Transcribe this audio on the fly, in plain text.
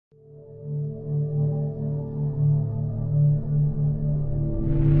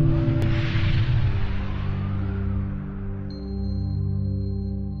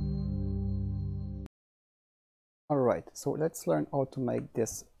so let's learn how to make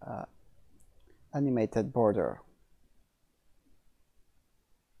this animated border.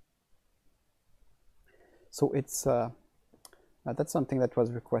 So it's that's something that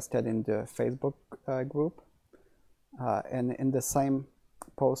was requested in the Facebook group, and in the same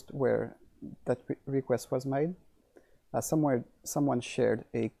post where that request was made, somewhere someone shared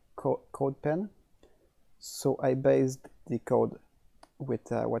a code pen. So I based the code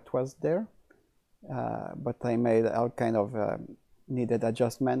with what was there, but I made all kind of needed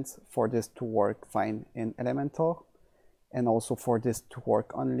adjustments for this to work fine in Elementor, and also for this to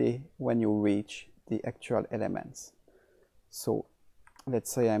work only when you reach the actual elements. So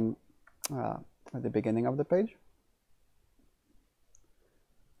let's say I'm at the beginning of the page,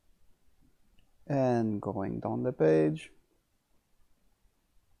 and going down the page,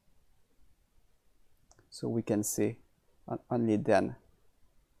 so we can see only then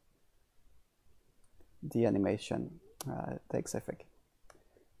the animation takes effect.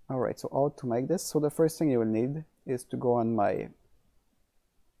 All right, so how to make this? So the first thing you will need is to go on my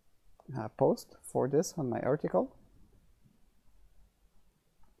post for this, on my article,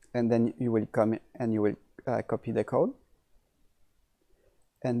 and then you will come and you will copy the code,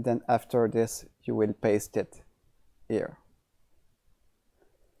 and then after this you will paste it here.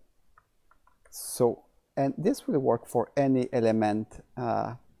 So, and this will work for any element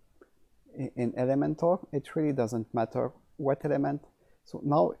in Elementor. It really doesn't matter what element. So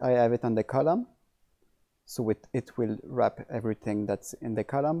now I have it on the column, so it will wrap everything that's in the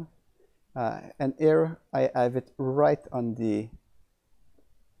column, and here I have it right on the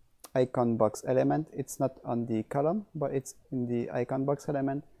icon box element. It's not on the column, but it's in the icon box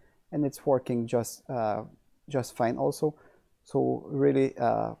element, and it's working just fine also. So really,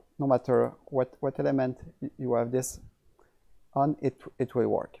 no matter what element you have this on, it will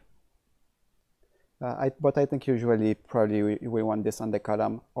work. But I think usually probably we want this on the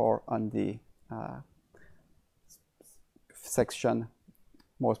column or on the section,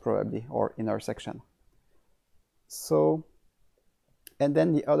 most probably, or inner section. So, and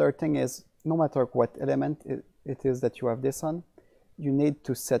then the other thing is, no matter what element it is that you have this on, you need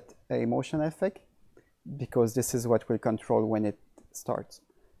to set a motion effect, because this is what will control when it starts.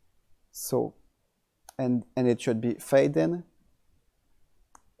 So, and it should be fade in,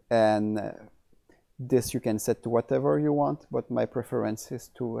 and this you can set to whatever you want, but my preference is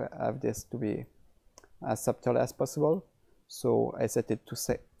to have this to be as subtle as possible. So I set it to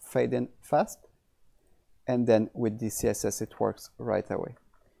say fade in fast, and then with the CSS it works right away.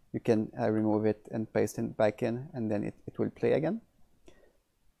 You can remove it and paste it back in, and then it will play again.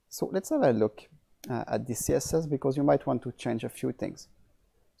 So let's have a look at the CSS, because you might want to change a few things.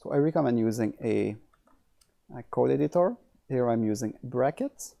 So I recommend using a code editor. Here I'm using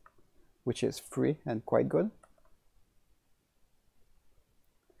Brackets, which is free and quite good.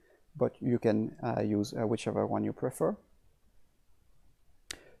 But you can use whichever one you prefer.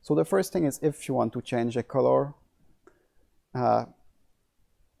 So the first thing is, if you want to change a color,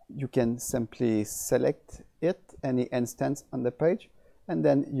 you can simply select it, any instance on the page, and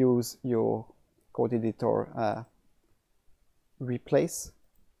then use your code editor replace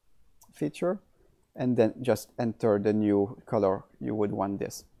feature, and then just enter the new color you would want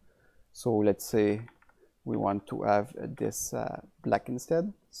this. So let's say we want to have this black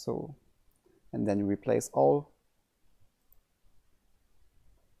instead, so, and then replace all.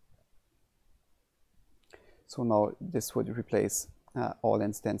 So now this would replace all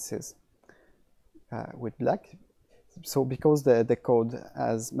instances with black. So because the code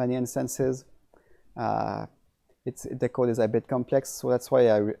has many instances, the code is a bit complex, so that's why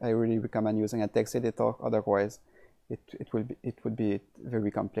I really recommend using a text editor. Otherwise, it would be very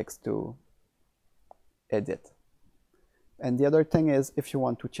complex to edit. And the other thing is, if you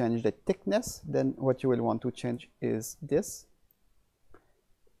want to change the thickness, then what you will want to change is this,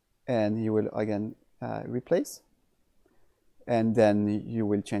 and you will again replace, and then you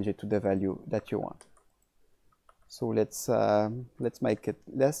will change it to the value that you want. So let's make it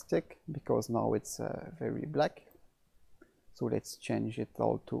less thick, because now it's very black. So let's change it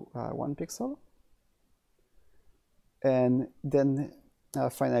all to 1 pixel. And then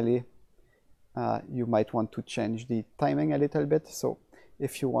finally, you might want to change the timing a little bit. So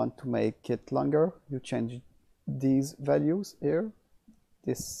if you want to make it longer, you change these values here,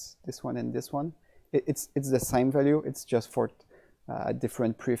 this one and this one. It's the same value, it's just for a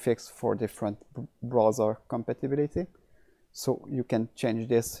different prefix for different browser compatibility. So you can change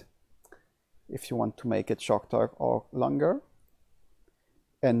this if you want to make it shorter or longer.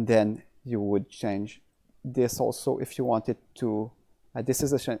 And then you would change this also if you want it to, this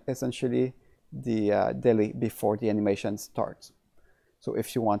is essentially the delay before the animation starts. So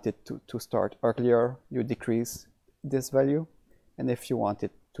if you want it to start earlier, you decrease this value, and if you want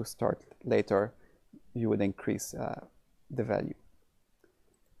it to start later, you would increase the value.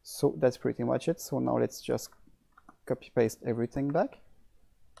 So that's pretty much it. So now let's just copy paste everything back,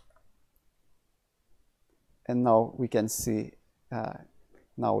 and now we can see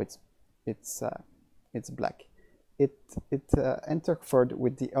now it's black. It interfered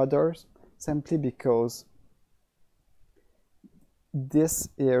with the others simply because this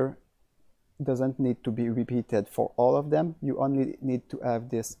here doesn't need to be repeated for all of them. You only need to have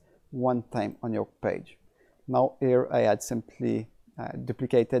this one time on your page. Now here I had simply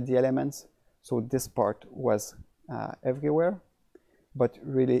duplicated the elements, so this part was everywhere, but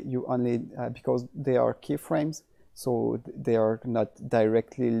really you only because they are keyframes, so they are not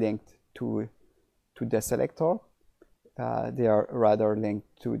directly linked to the selector. They are rather linked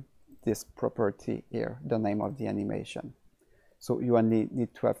to this property here, the name of the animation. So you only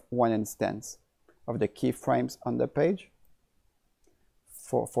need to have one instance of the keyframes on the page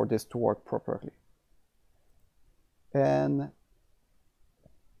for this to work properly. And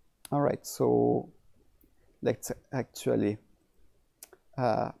all right, so let's actually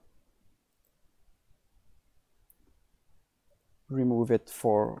remove it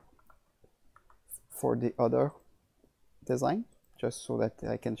for the other design, just so that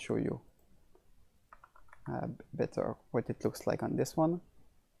I can show you better what it looks like on this one.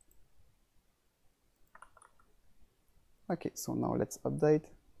 Okay, so now let's update.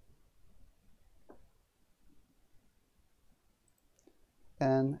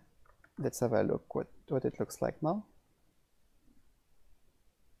 And let's have a look what it looks like now.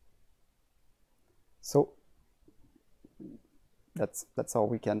 So that's how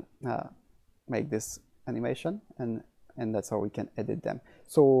we can make this animation, and that's how we can edit them.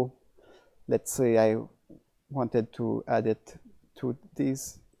 So let's say I wanted to add it to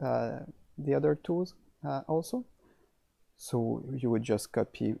these the other tools also. So you would just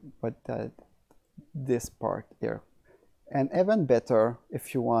copy this part here. And even better,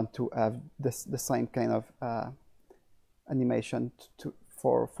 if you want to have the same kind of animation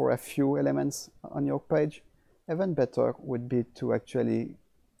for a few elements on your page, even better would be to actually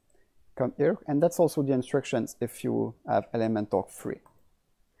come here. And that's also the instructions if you have Elementor free.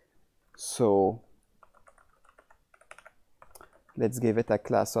 So let's give it a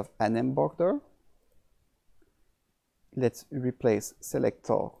class of anim border. Let's replace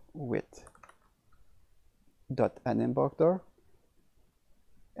selector with .anim border,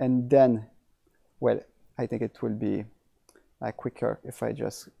 and then, well, I think it will be quicker if I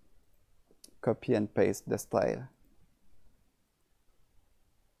just copy and paste the style,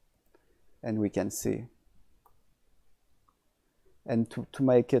 and we can see. And to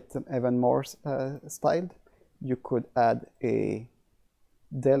make it even more styled, you could add a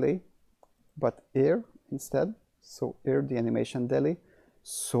delay, but here instead. So here the animation delay.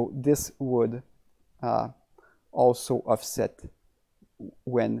 So this would also offset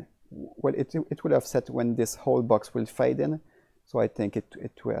when, well, it will offset when this whole box will fade in. So I think it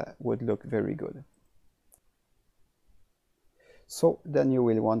would look very good. So then you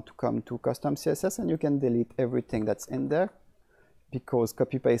will want to come to custom CSS, and you can delete everything that's in there, because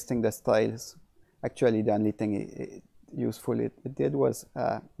copy pasting the styles, actually the only thing useful it did was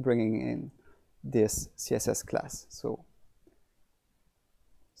bringing in this CSS class. So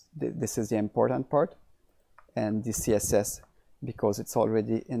this is the important part, and the CSS, because it's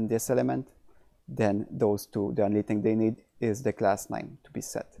already in this element, then those two, the only thing they need is the class name to be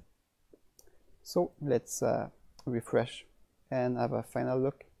set. So let's refresh and have a final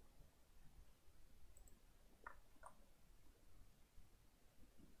look.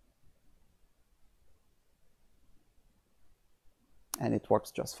 And it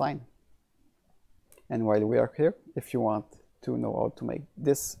works just fine. And while we are here, if you want to know how to make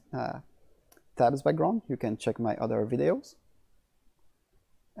this tabs background, you can check my other videos.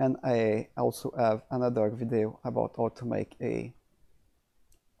 And I also have another video about how to make a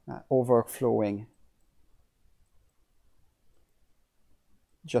overflowing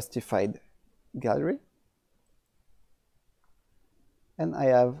justified gallery. And I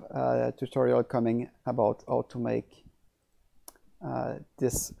have a tutorial coming about how to make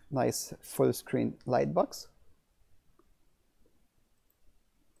this nice full screen lightbox.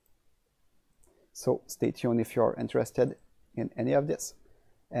 So stay tuned if you're interested in any of this,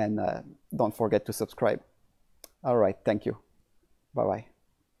 and don't forget to subscribe. All right, thank you. Bye-bye.